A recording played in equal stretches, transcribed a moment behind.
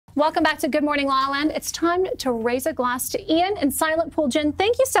Welcome back to Good Morning La La Land. It's time to raise a glass to Ian and Silent Pool Gin.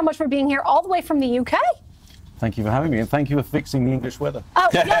 Thank you so much for being here all the way from the UK. Thank you for having me, and thank you for fixing the English weather. Oh,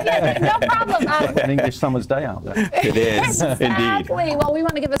 yeah, no problem. An English summer's day out there. It is, Exactly. indeed. Well, we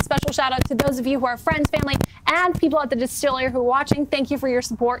want to give a special shout out to those of you who are friends, family, and people at the distillery who are watching. Thank you for your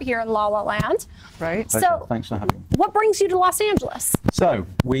support here in La La Land. Right. Pleasure. So, Thanks for having me. what brings you to Los Angeles? So,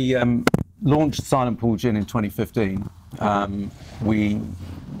 we launched Silent Pool Gin in 2015. We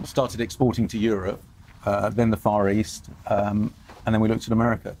started exporting to Europe, then the Far East, and then we looked at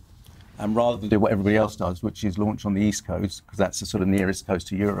America. And rather than do what everybody else does, which is launch on the East Coast, because that's the sort of nearest coast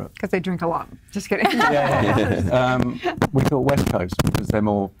to Europe. Because they drink a lot. Just kidding. We thought West Coast, because they're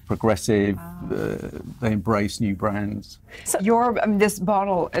more progressive, they embrace new brands. So this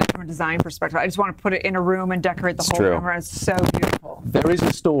bottle, from a design perspective, I just want to put it in a room and decorate the whole room. It's so beautiful. There is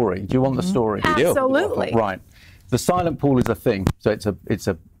a story. Do you want the story? Absolutely. Right. The Silent Pool is a thing. So it's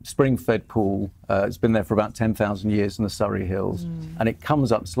a spring-fed pool. It's been there for about 10,000 years in the Surrey Hills, and it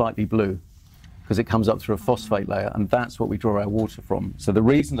comes up slightly blue because it comes up through a phosphate layer, and that's what we draw our water from. So the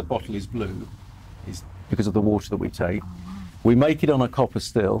reason the bottle is blue is because of the water that we take. We make it on a copper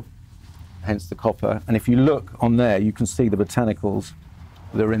still, hence the copper. And if you look on there, you can see the botanicals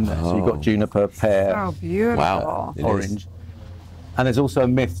that are in there. So you've got juniper, pear, Oh, beautiful. Wow. It orange. is. And there's also a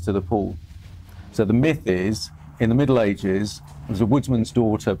myth to the pool. So the myth is, in the Middle Ages, there was a woodsman's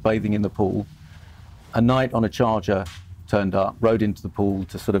daughter bathing in the pool. A knight on a charger turned up, rode into the pool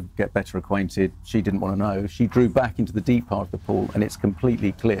to sort of get better acquainted. She didn't want to know. She drew back into the deep part of the pool, and it's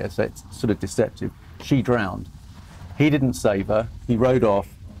completely clear, so it's sort of deceptive. She drowned. He didn't save her. He rode off,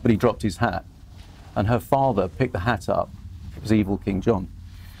 but he dropped his hat. And her father picked the hat up. It was evil King John.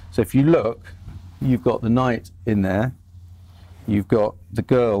 So if you look, you've got the knight in there, you've got the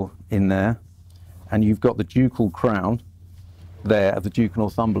girl in there, and you've got the ducal crown there of the Duke of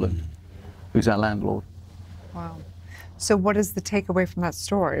Northumberland, who's our landlord. Wow. So what is the takeaway from that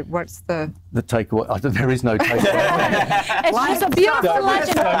story? What's the... The takeaway, there is no takeaway. It's just a beautiful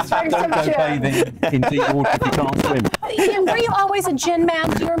legend of Don't go gin. bathing in deep water if you can't swim. Ian, were you always a gin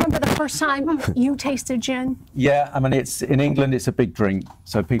man? Do you remember the first time you tasted gin? Yeah, I mean, in England, it's a big drink,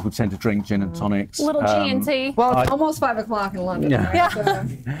 so people tend to drink gin and tonics. Little G&T. Well, it's almost 5 o'clock in London. Yeah. Right?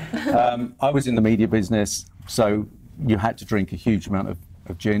 So, I was in the media business, so you had to drink a huge amount of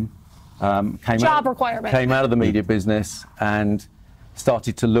gin. Job requirement. Came out of the media business and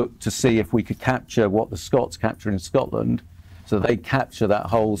started to look to see if we could capture what the Scots capture in Scotland. So they capture that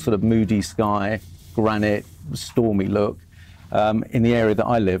whole sort of moody sky, granite, stormy look in the area that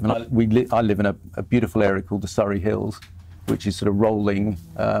I live. And I live in a beautiful area called the Surrey Hills, which is sort of rolling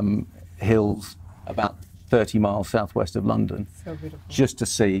hills about 30 miles southwest of London, so beautiful. just to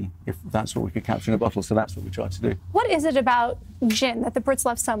see if that's what we could capture in a bottle. So that's what we tried to do. What is it about gin that the Brits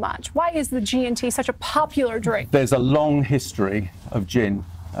love so much? Why is the G&T such a popular drink? There's a long history of gin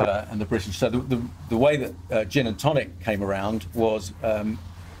and the British. So the way that gin and tonic came around was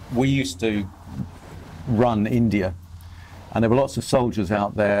we used to run India, and there were lots of soldiers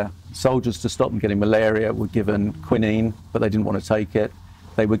out there. Soldiers, to stop them getting malaria, were given quinine, but they didn't want to take it.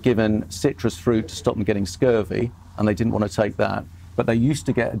 They were given citrus fruit to stop them getting scurvy, and they didn't want to take that. But they used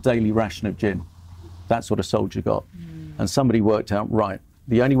to get a daily ration of gin. That's what a soldier got. And somebody worked out, right,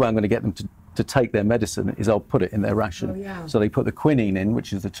 the only way I'm going to get them to take their medicine is I'll put it in their ration. Oh, yeah. So they put the quinine in,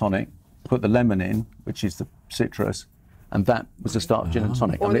 which is the tonic, put the lemon in, which is the citrus, and that was the start of gin and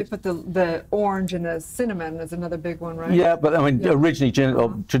tonic. or they put the orange and the cinnamon is another big one, right? Yeah, but I mean, originally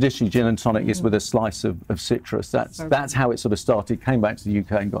or traditionally gin and tonic is with a slice of citrus. That's how it sort of started, came back to the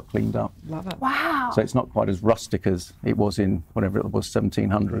UK and got cleaned up. Love it. Wow. So it's not quite as rustic as it was in whatever it was,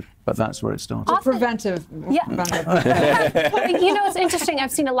 1700, but that's where it started. Preventive. Yeah. Preventive. You know, it's interesting.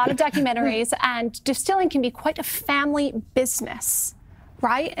 I've seen a lot of documentaries, and distilling can be quite a family business,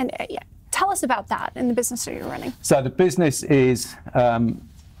 right? And tell us about that in the business that you're running. So the business is a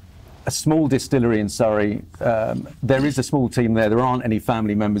small distillery in Surrey. There is a small team there. There aren't any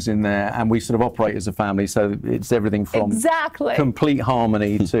family members in there, and we sort of operate as a family. So it's everything from complete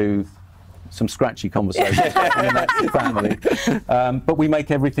harmony to some scratchy conversations in that family. But we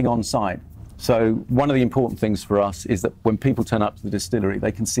make everything on site. So one of the important things for us is that when people turn up to the distillery,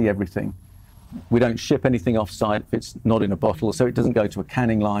 they can see everything. We don't ship anything off-site if it's not in a bottle, so it doesn't go to a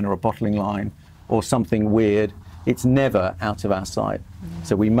canning line or a bottling line or something weird. It's never out of our sight.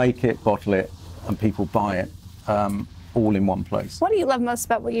 So we make it, bottle it, and people buy it all in one place. What do you love most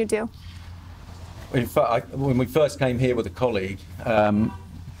about what you do? In fact, when we first came here with a colleague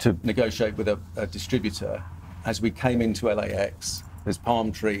to negotiate with a distributor, as we came into LAX, there's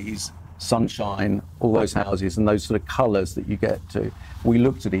palm trees, sunshine, all those houses and those sort of colours that you get to. We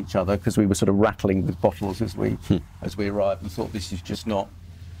looked at each other because we were sort of rattling with bottles as we arrived and thought, this is just not,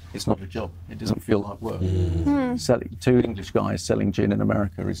 it's not a job. It doesn't feel like work. Two English guys selling gin in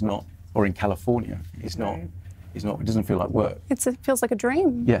America is not, or in California, is not, it doesn't feel like work. It feels like a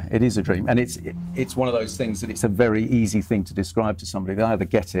dream. Yeah, it is a dream. And it's one of those things that it's a very easy thing to describe to somebody. They either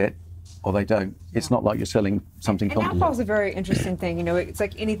get it or they don't. It's not like you're selling something complicated. And alcohol is a very interesting thing. You know, it's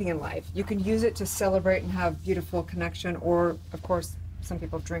like anything in life. You can use it to celebrate and have beautiful connection, or, of course, some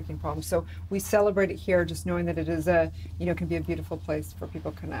people have drinking problems. So we celebrate it here, just knowing that it is can be a beautiful place for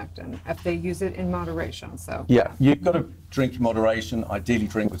people to connect, and if they use it in moderation. So yeah, you've got to drink in moderation. Ideally,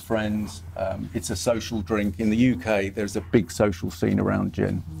 drink with friends. It's a social drink. In the UK, there's a big social scene around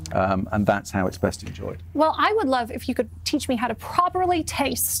gin, and that's how it's best enjoyed. Well, I would love if you could teach me how to properly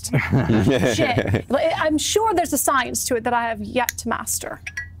taste gin. I'm sure there's a science to it that I have yet to master.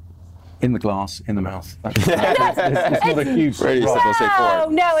 In the glass, in the mouth. It's not a huge surprise.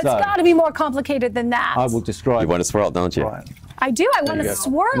 No, it's got to be more complicated than that. I will describe. You want to swirl it, don't you? Right. I do. I want to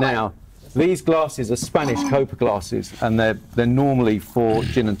swirl it. Now, these glasses are Spanish Copa glasses, and they're normally for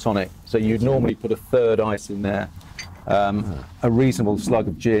gin and tonic. So you'd normally put a third ice in there, a reasonable slug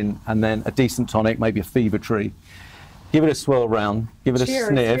of gin, and then a decent tonic, maybe a fever tree. Give it a swirl round, give it a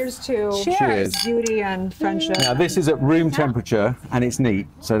sniff. Cheers to Cheers. beauty and friendship. Now this is at room temperature and it's neat,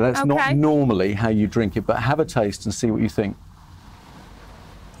 so that's not normally how you drink it, but have a taste and see what you think.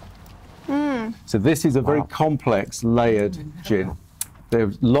 So this is a very complex, layered gin.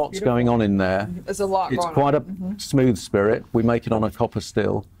 There's lots going on in there. There's a lot going on. It's quite a smooth spirit. We make it on a copper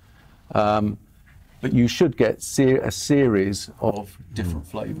still. But you should get a series of different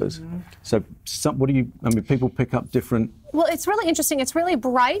flavours. So, people pick up different. Well, it's really interesting. It's really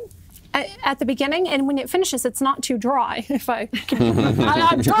bright at the beginning, and when it finishes, it's not too dry.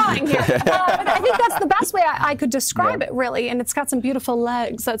 I'm drawing here. But I think that's the best way I could describe it, really. And it's got some beautiful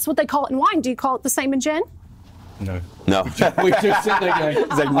legs. That's what they call it in wine. Do you call it the same in gin? No. We just sit there going, it's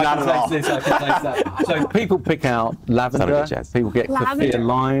like, not at all. This, I can taste that. So people pick out lavender. People get kaffir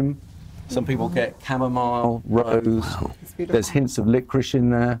lime. Some people get chamomile, rose. There's hints of licorice in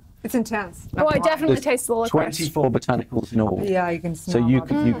there. It's intense. Oh, I definitely taste the licorice. 24 botanicals in all. Yeah, you can smell. So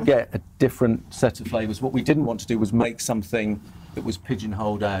you get a different set of flavours. What we didn't want to do was make something that was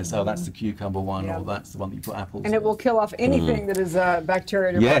pigeonholed as, oh, that's the cucumber one, or that's the one that you put apples and it will kill off anything that is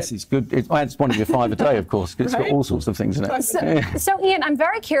bacteria. Yes, it's good. It's one of your 5 a day, of course, because it's got all sorts of things in it. So, Ian, I'm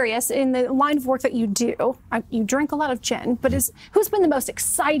very curious, in the line of work that you do, you drink a lot of gin, but who's been the most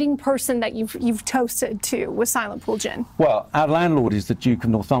exciting person that you've toasted to with Silent Pool Gin? Well, our landlord is the Duke of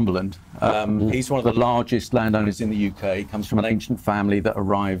Northumberland. He's one of the largest landowners in the UK. He comes from an ancient family that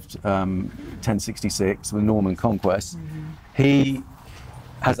arrived 1066, the Norman Conquest. He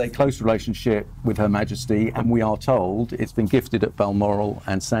has a close relationship with Her Majesty, and we are told it's been gifted at Balmoral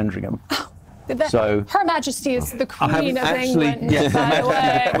and Sandringham. So Her Majesty is the Queen of England. Yes, by the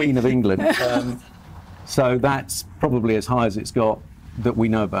way. the Queen of England. So that's probably as high as it's got that we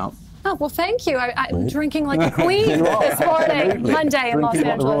know about. Oh, well, thank you. I'm drinking like a queen this morning, Monday in Los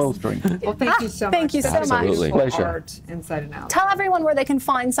Drinking what the royals Angeles. drink. Well, thank you so much. Thank you so much. Pleasure. Art inside and out. Tell everyone where they can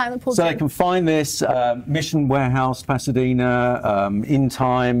find Silent Pool So Gin. they can find this Mission Warehouse, Pasadena, In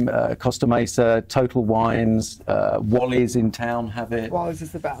Time, Costa Mesa, Total Wines, Wally's in town have it. Wally's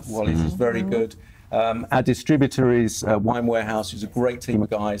is the best. Wally's is very good. Our distributor is Wine Warehouse, who's a great team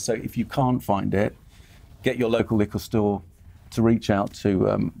of guys. So if you can't find it, get your local liquor store to reach out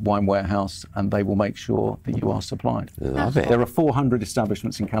to Wine Warehouse, and they will make sure that you are supplied. Love it. There are 400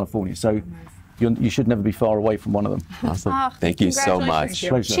 establishments in California, so you should never be far away from one of them. Awesome. Thank you so much.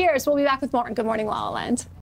 Pleasure. Cheers. We'll be back with more. Good morning, La La Land.